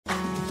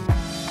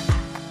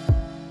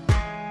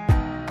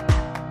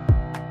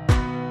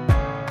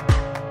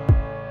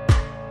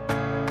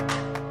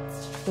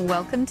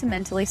Welcome to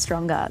Mentally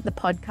Stronger, the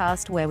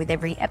podcast where with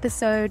every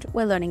episode,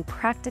 we're learning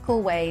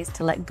practical ways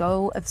to let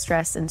go of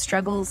stress and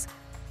struggles,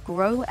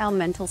 grow our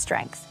mental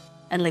strength,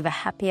 and live a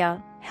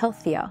happier,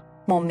 healthier,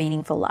 more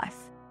meaningful life.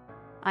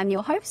 I'm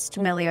your host,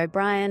 Melly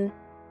O'Brien,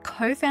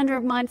 co-founder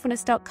of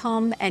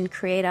mindfulness.com and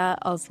creator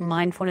of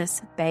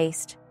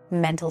mindfulness-based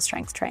mental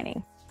strength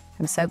training.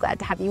 I'm so glad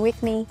to have you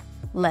with me.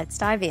 Let's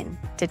dive in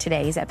to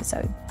today's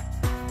episode.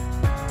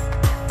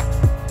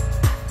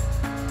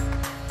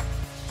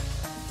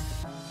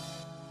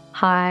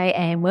 Hi,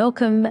 and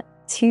welcome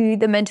to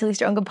the Mentally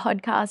Stronger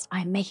podcast.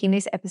 I'm making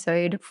this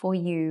episode for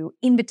you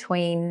in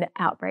between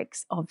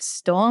outbreaks of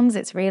storms.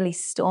 It's really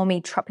stormy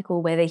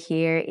tropical weather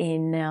here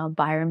in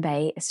Byron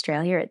Bay,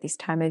 Australia at this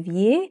time of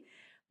year.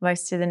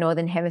 Most of the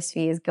Northern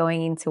Hemisphere is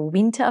going into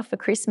winter for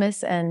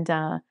Christmas, and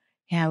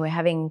we're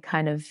having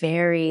kind of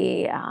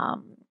very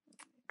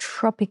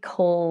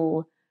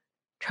tropical,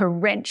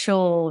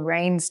 torrential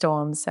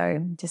rainstorms.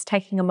 So just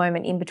taking a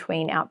moment in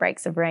between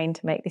outbreaks of rain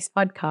to make this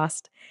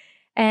podcast.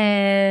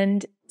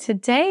 And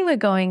today we're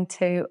going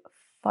to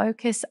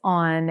focus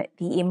on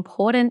the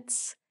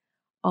importance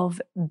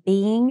of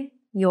being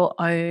your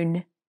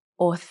own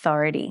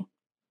authority.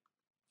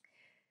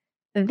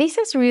 This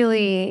is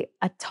really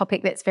a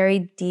topic that's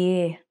very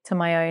dear to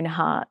my own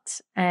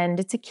heart, and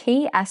it's a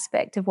key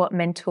aspect of what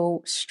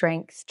mental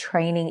strength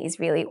training is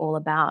really all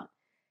about.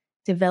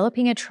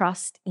 Developing a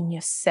trust in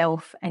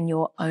yourself and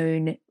your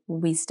own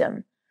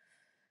wisdom.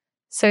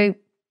 So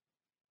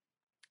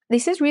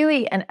this is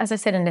really, as I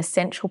said, an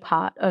essential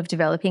part of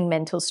developing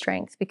mental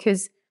strength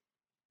because,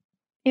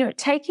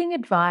 taking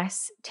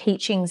advice,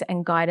 teachings,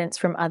 and guidance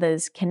from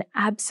others can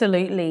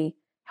absolutely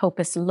help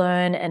us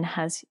learn and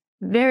has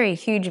very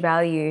huge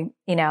value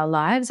in our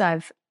lives.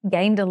 I've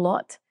gained a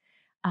lot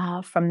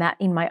from that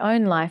in my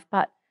own life,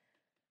 but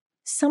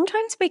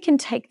sometimes we can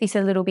take this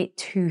a little bit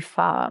too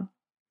far.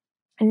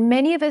 And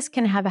many of us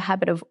can have a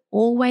habit of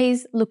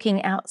always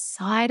looking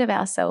outside of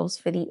ourselves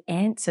for the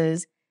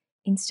answers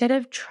instead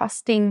of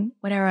trusting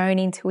what our own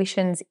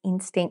intuitions,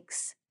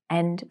 instincts,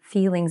 and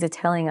feelings are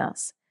telling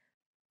us.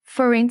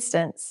 For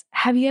instance,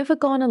 have you ever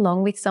gone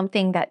along with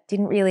something that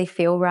didn't really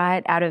feel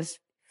right out of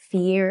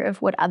fear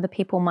of what other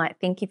people might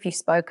think if you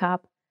spoke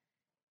up?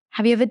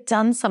 Have you ever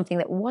done something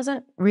that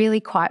wasn't really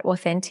quite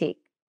authentic,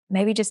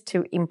 maybe just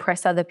to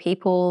impress other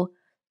people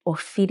or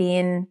fit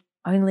in,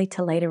 only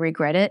to later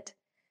regret it?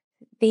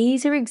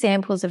 These are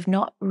examples of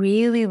not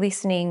really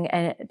listening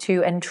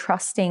to and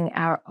trusting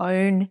our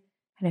own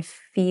kind of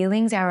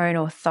feelings, our own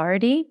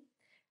authority,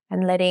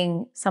 and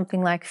letting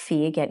something like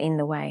fear get in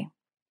the way.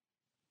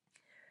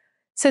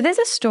 So there's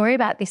a story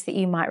about this that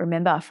you might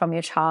remember from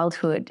your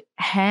childhood.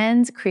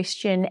 Hans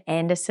Christian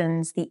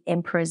Andersen's The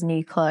Emperor's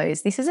New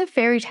Clothes. This is a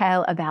fairy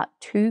tale about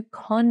two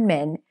con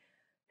men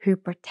who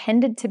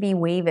pretended to be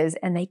weavers,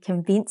 and they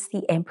convinced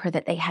the emperor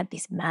that they had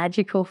this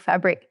magical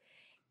fabric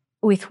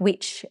with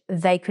which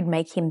they could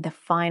make him the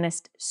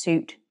finest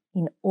suit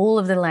in all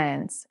of the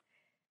lands.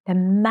 The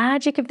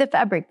magic of the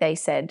fabric, they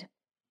said,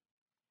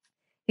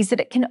 is that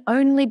it can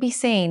only be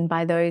seen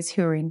by those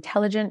who are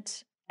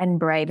intelligent and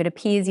brave. It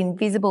appears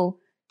invisible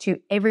to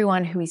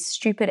everyone who is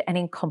stupid and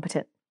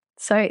incompetent.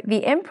 So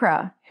the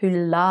emperor, who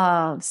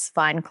loves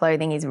fine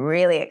clothing, is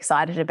really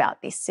excited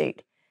about this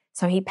suit.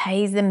 So he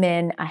pays the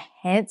men a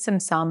handsome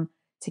sum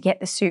to get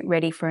the suit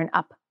ready for an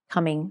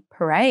upcoming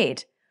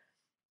parade.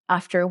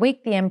 After a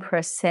week, the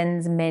emperor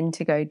sends men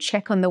to go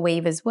check on the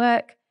weaver's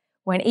work,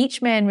 when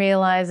each man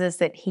realizes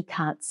that he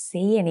can't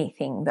see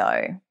anything,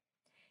 though.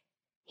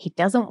 He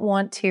doesn't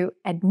want to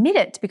admit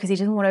it because he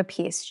doesn't want to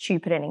appear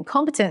stupid and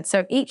incompetent.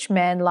 So each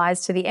man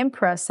lies to the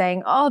emperor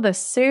saying, "Oh, the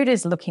suit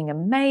is looking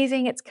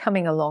amazing. It's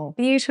coming along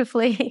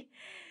beautifully."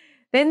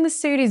 Then the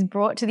suit is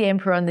brought to the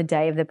emperor on the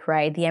day of the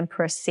parade. The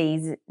emperor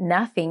sees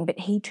nothing, but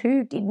he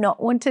too did not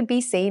want to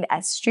be seen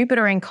as stupid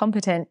or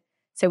incompetent.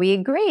 So he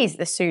agrees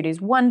the suit is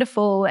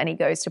wonderful and he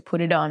goes to put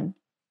it on.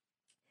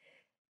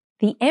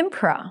 The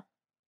emperor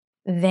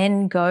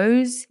then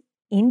goes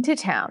into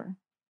town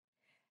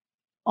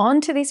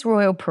onto this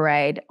royal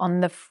parade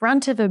on the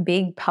front of a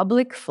big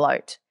public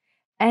float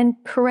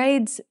and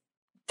parades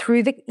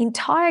through the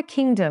entire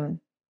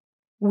kingdom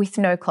with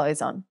no clothes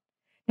on.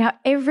 Now,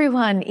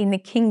 everyone in the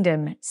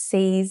kingdom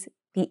sees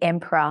the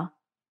emperor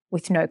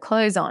with no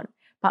clothes on,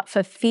 but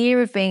for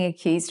fear of being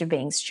accused of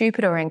being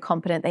stupid or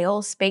incompetent, they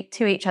all speak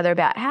to each other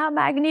about how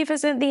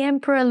magnificent the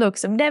emperor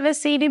looks. I've never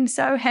seen him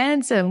so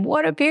handsome.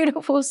 What a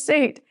beautiful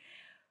suit.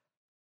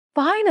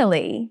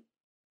 Finally,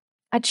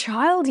 a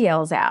child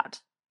yells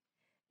out,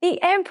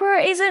 "The emperor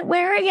isn't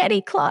wearing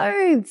any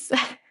clothes."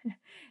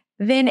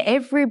 Then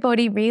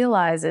everybody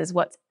realizes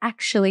what's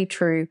actually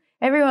true.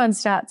 Everyone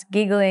starts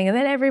giggling, and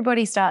then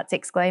everybody starts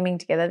exclaiming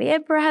together, "The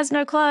emperor has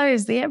no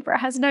clothes, the emperor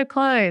has no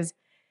clothes."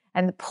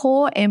 And the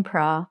poor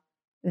emperor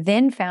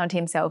then found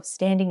himself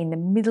standing in the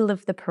middle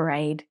of the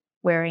parade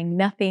wearing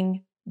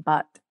nothing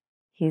but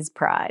his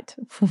pride.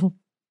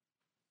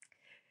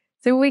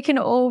 So we can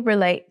all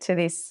relate to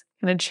this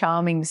kind of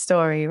charming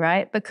story,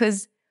 right?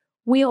 Because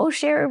we all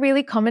share a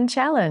really common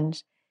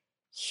challenge.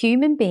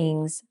 Human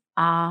beings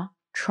are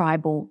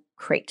tribal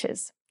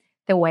creatures.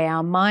 The way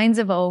our minds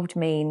evolved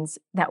means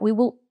that we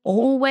will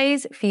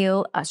always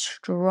feel a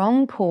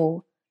strong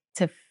pull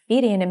to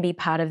fit in and be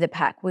part of the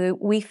pack.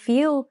 We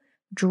feel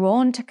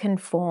drawn to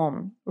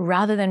conform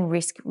rather than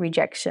risk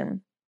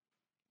rejection.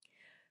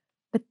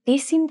 But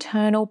this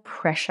internal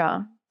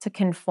pressure to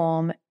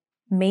conform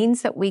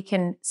means that we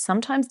can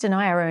sometimes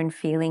deny our own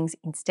feelings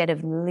instead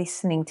of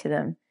listening to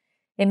them.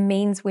 It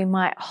means we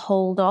might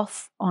hold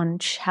off on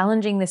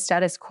challenging the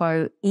status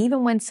quo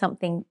even when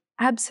something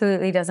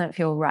absolutely doesn't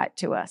feel right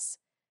to us.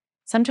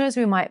 Sometimes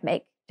we might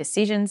make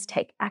decisions,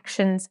 take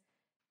actions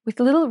with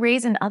little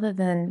reason other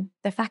than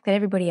the fact that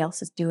everybody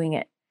else is doing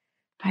it,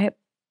 right?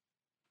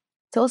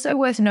 It's also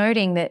worth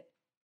noting that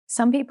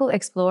some people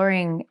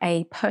exploring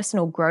a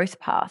personal growth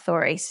path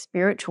or a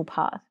spiritual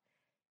path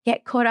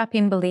get caught up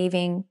in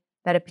believing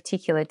that a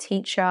particular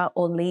teacher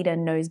or leader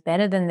knows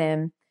better than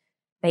them.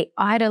 They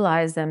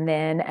idolize them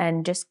then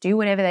and just do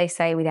whatever they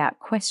say without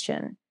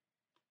question.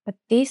 But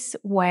this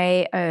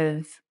way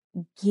of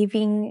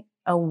giving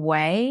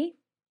away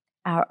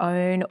our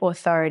own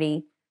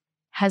authority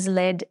has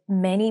led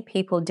many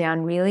people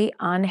down really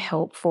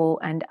unhelpful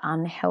and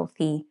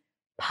unhealthy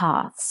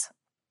paths.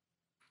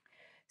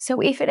 So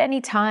if at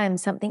any time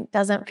something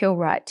doesn't feel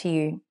right to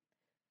you,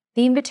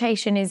 the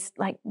invitation is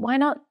like, why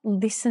not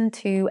listen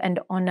to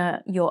and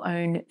honor your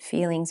own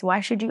feelings?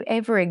 Why should you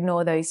ever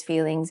ignore those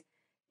feelings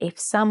if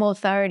some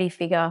authority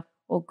figure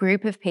or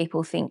group of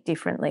people think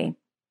differently?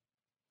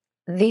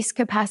 This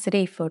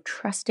capacity for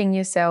trusting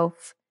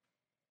yourself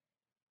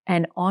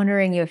and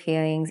honoring your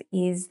feelings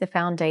is the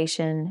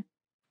foundation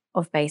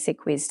of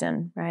basic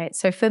wisdom, right?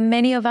 So for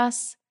many of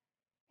us,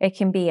 it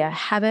can be a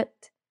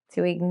habit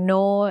to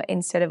ignore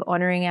instead of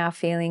honoring our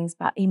feelings,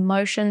 but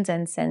emotions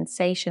and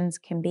sensations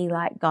can be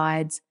like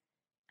guides,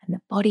 and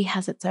the body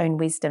has its own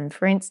wisdom.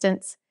 For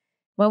instance,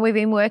 when we've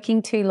been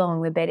working too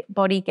long, the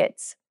body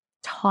gets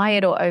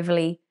tired or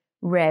overly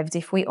revved.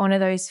 If we honor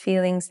those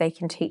feelings, they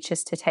can teach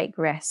us to take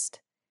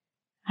rest,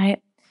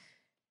 right?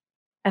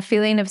 A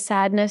feeling of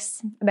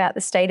sadness about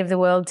the state of the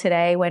world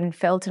today, when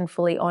felt and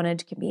fully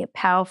honored, can be a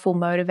powerful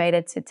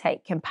motivator to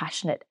take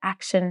compassionate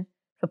action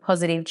for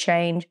positive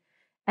change.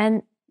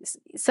 And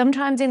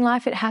sometimes in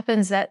life it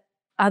happens that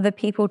other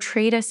people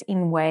treat us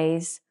in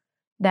ways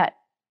that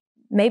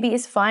maybe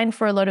is fine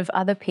for a lot of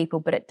other people,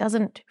 but it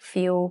doesn't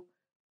feel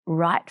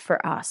right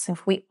for us.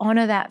 If we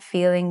honor that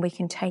feeling, we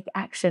can take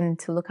action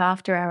to look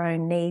after our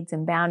own needs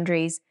and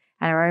boundaries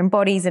and our own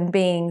bodies and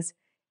beings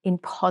in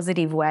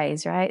positive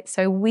ways, right?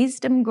 So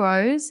wisdom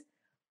grows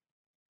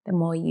the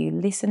more you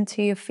listen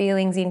to your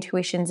feelings,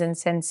 intuitions, and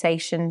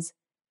sensations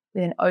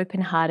with an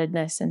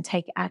open-heartedness and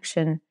take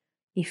action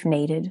if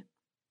needed.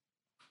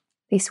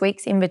 This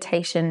week's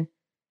invitation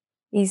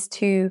is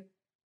to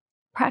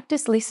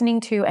practice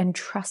listening to and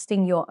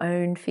trusting your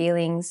own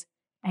feelings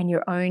and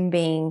your own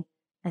being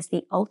as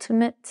the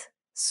ultimate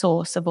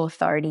source of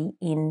authority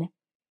in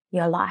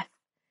your life.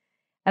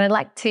 And I'd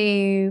like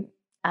to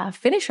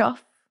finish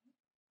off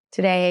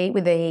today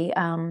with a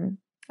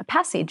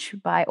passage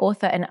by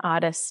author and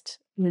artist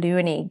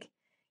Luenig.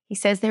 He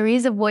says, "There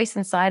is a voice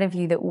inside of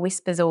you that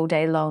whispers all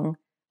day long,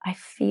 I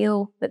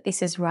feel that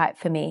this is right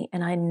for me,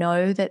 and I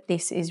know that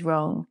this is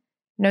wrong.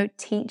 No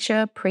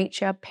teacher,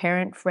 preacher,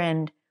 parent,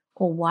 friend,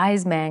 or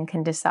wise man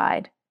can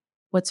decide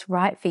what's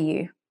right for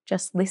you.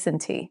 Just listen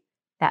to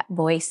that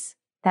voice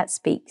that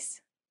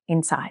speaks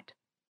inside."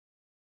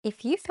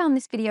 If you found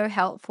this video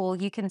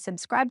helpful, you can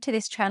subscribe to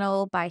this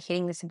channel by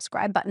hitting the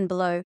subscribe button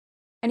below.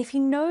 And if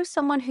you know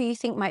someone who you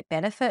think might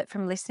benefit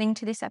from listening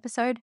to this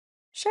episode,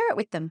 share it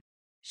with them.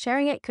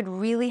 Sharing it could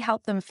really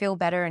help them feel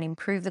better and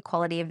improve the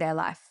quality of their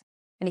life.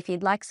 And if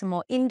you'd like some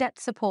more in-depth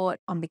support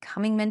on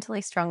becoming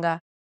mentally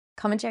stronger,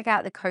 come and check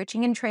out the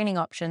coaching and training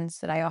options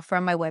that I offer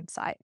on my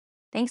website.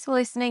 Thanks for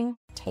listening.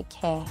 Take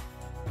care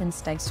and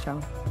stay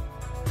strong.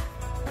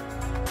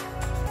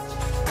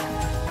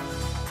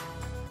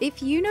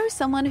 If you know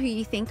someone who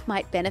you think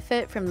might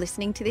benefit from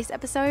listening to this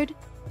episode,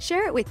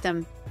 share it with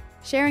them.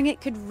 Sharing it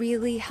could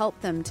really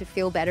help them to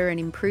feel better and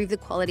improve the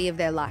quality of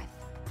their life.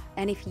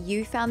 And if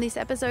you found this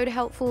episode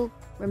helpful,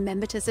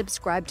 remember to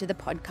subscribe to the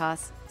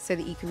podcast so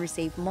that you can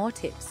receive more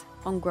tips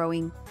on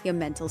growing your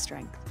mental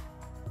strength.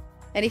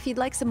 And if you'd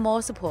like some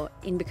more support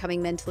in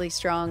becoming mentally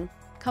strong,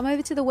 come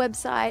over to the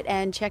website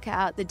and check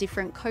out the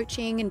different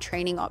coaching and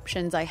training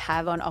options I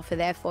have on offer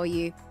there for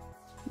you.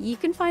 You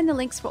can find the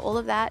links for all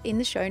of that in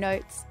the show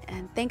notes.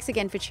 And thanks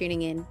again for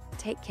tuning in.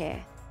 Take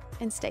care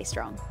and stay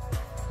strong.